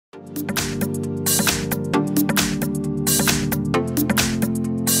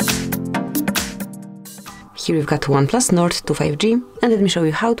Here we've got OnePlus Nord to 5G, and let me show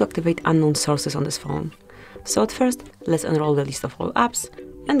you how to activate unknown sources on this phone. So at first, let's unroll the list of all apps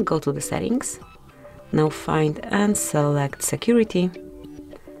and go to the settings. Now find and select security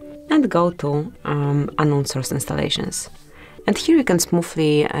and go to unknown source installations. And here you can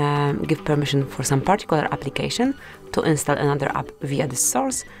smoothly give permission for some particular application to install another app via this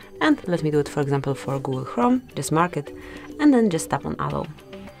source. And let me do it, for example, for Google Chrome. Just mark it and then just tap on allow.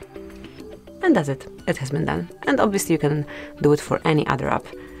 And that's it. It has been done. And obviously you can do it for any other app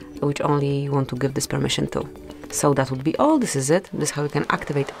which only you want to give this permission to. So that would be all. This is it. This is how you can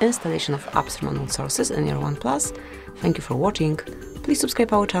activate installation of apps from unknown sources in your OnePlus. Thank you for watching. Please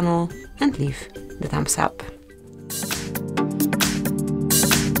subscribe our channel and leave the thumbs up.